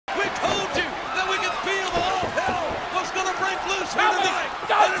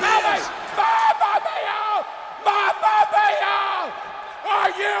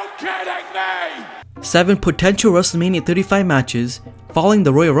kidding me? 7 potential WrestleMania 35 matches following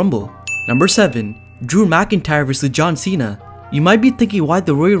the Royal Rumble. Number 7. Drew McIntyre vs John Cena. You might be thinking why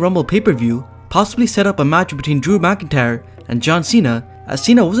the Royal Rumble pay-per-view possibly set up a match between Drew McIntyre and John Cena, as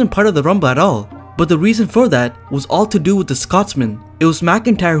Cena wasn't part of the Rumble at all. But the reason for that was all to do with the Scotsman. It was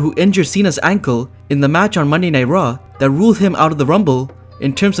McIntyre who injured Cena's ankle in the match on Monday Night Raw that ruled him out of the Rumble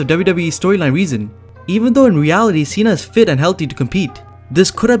in terms of WWE storyline reason. Even though in reality Cena is fit and healthy to compete. This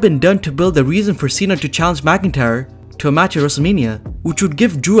could have been done to build a reason for Cena to challenge McIntyre to a match at WrestleMania, which would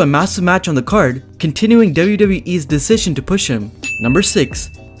give Drew a massive match on the card, continuing WWE's decision to push him. Number 6.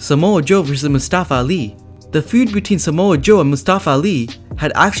 Samoa Joe vs Mustafa Ali. The feud between Samoa Joe and Mustafa Ali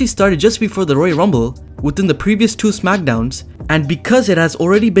had actually started just before the Royal Rumble within the previous 2 SmackDowns, and because it has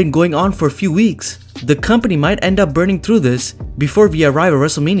already been going on for a few weeks, the company might end up burning through this before we arrive at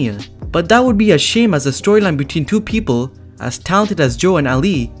WrestleMania. But that would be a shame, as the storyline between 2 people as talented as Joe and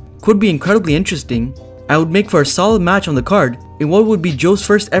Ali could be incredibly interesting and would make for a solid match on the card in what would be Joe's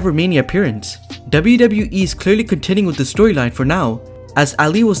first ever Mania appearance. WWE is clearly continuing with the storyline for now, as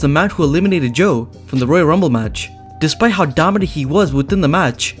Ali was the man who eliminated Joe from the Royal Rumble match, despite how dominant he was within the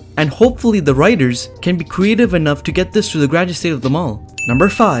match, and hopefully the writers can be creative enough to get this to the grandest state of them all. Number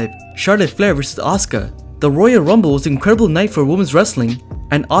 5. Charlotte Flair vs Asuka. The Royal Rumble was an incredible night for women's wrestling,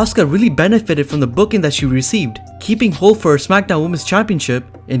 and Asuka really benefited from the booking that she received, keeping hold for her SmackDown Women's Championship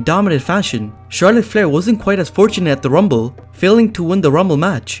in dominant fashion. Charlotte Flair wasn't quite as fortunate at the Rumble, failing to win the Rumble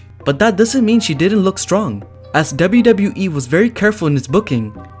match, but that doesn't mean she didn't look strong, as WWE was very careful in its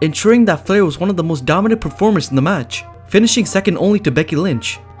booking, ensuring that Flair was one of the most dominant performers in the match, finishing second only to Becky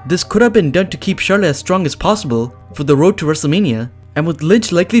Lynch. This could have been done to keep Charlotte as strong as possible for the road to WrestleMania, and with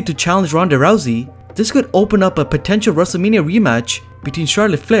Lynch likely to challenge Ronda Rousey, this could open up a potential WrestleMania rematch between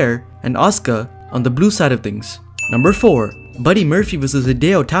Charlotte Flair and Asuka on the blue side of things. Number 4. Buddy Murphy vs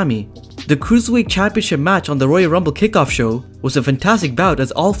Hideo Itami. The Cruiserweight Championship match on the Royal Rumble kickoff show was a fantastic bout,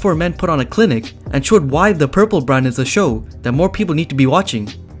 as all 4 men put on a clinic and showed why the purple brand is a show that more people need to be watching.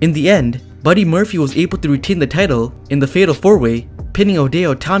 In the end, Buddy Murphy was able to retain the title in the Fatal 4-Way, pinning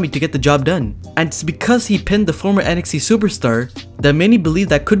Hideo Itami to get the job done. And it's because he pinned the former NXT superstar that many believe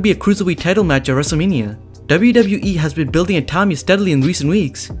that could be a Cruiserweight title match at WrestleMania. WWE has been building Itami steadily in recent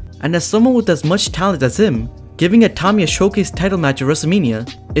weeks, and as someone with as much talent as him, giving Itami a showcase title match at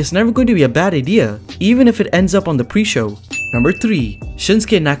WrestleMania is never going to be a bad idea, even if it ends up on the pre-show. Number 3.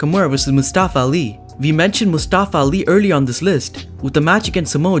 Shinsuke Nakamura vs Mustafa Ali. We mentioned Mustafa Ali earlier on this list, with the match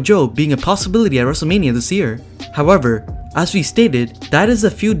against Samoa Joe being a possibility at WrestleMania this year. However, as we stated, that is a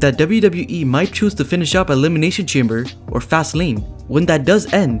feud that WWE might choose to finish up at Elimination Chamber or Fastlane. When that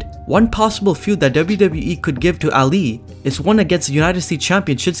does end, one possible feud that WWE could give to Ali is one against the United States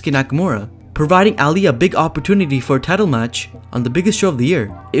Champion Shinsuke Nakamura, providing Ali a big opportunity for a title match on the biggest show of the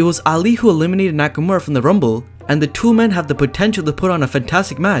year. It was Ali who eliminated Nakamura from the Rumble, and the 2 men have the potential to put on a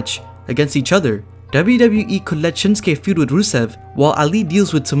fantastic match against each other. WWE could let Shinsuke feud with Rusev while Ali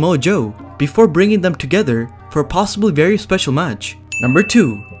deals with Samoa Joe before bringing them together for a possibly very special match. Number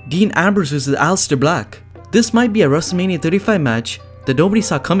 2. Dean Ambrose vs Aleister Black. This might be a WrestleMania 35 match that nobody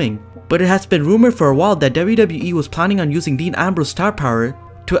saw coming, but it has been rumored for a while that WWE was planning on using Dean Ambrose's star power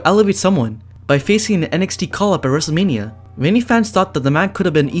to elevate someone by facing an NXT call-up at WrestleMania. Many fans thought that the man could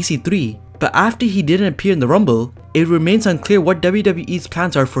have been EC3, but after he didn't appear in the Rumble, it remains unclear what WWE's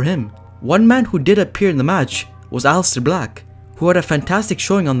plans are for him. One man who did appear in the match was Aleister Black, who had a fantastic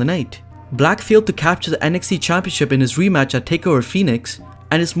showing on the night. Black failed to capture the NXT Championship in his rematch at TakeOver Phoenix,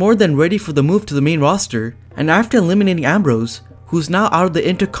 and is more than ready for the move to the main roster, and after eliminating Ambrose, who's now out of the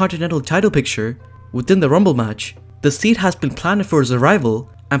Intercontinental title picture within the Rumble match, the seed has been planted for his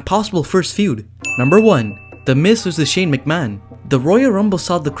arrival and possible first feud. Number 1. The Miz vs Shane McMahon. The Royal Rumble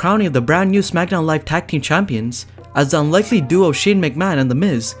saw the crowning of the brand new SmackDown Live Tag Team Champions, as the unlikely duo of Shane McMahon and The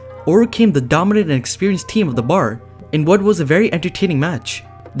Miz overcame the dominant and experienced team of The Bar in what was a very entertaining match.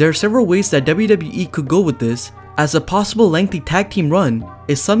 There are several ways that WWE could go with this, as a possible lengthy tag team run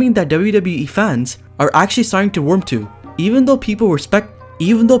is something that WWE fans are actually starting to warm to. Even though people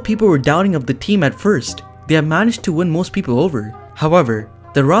were doubting of the team at first, they have managed to win most people over. However,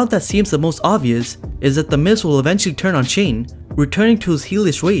 the route that seems the most obvious is that The Miz will eventually turn on Shane, returning to his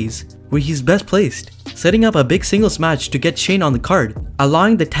heelish ways, where he's best placed, setting up a big singles match to get Shane on the card,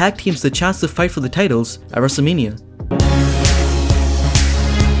 allowing the tag teams the chance to fight for the titles at WrestleMania.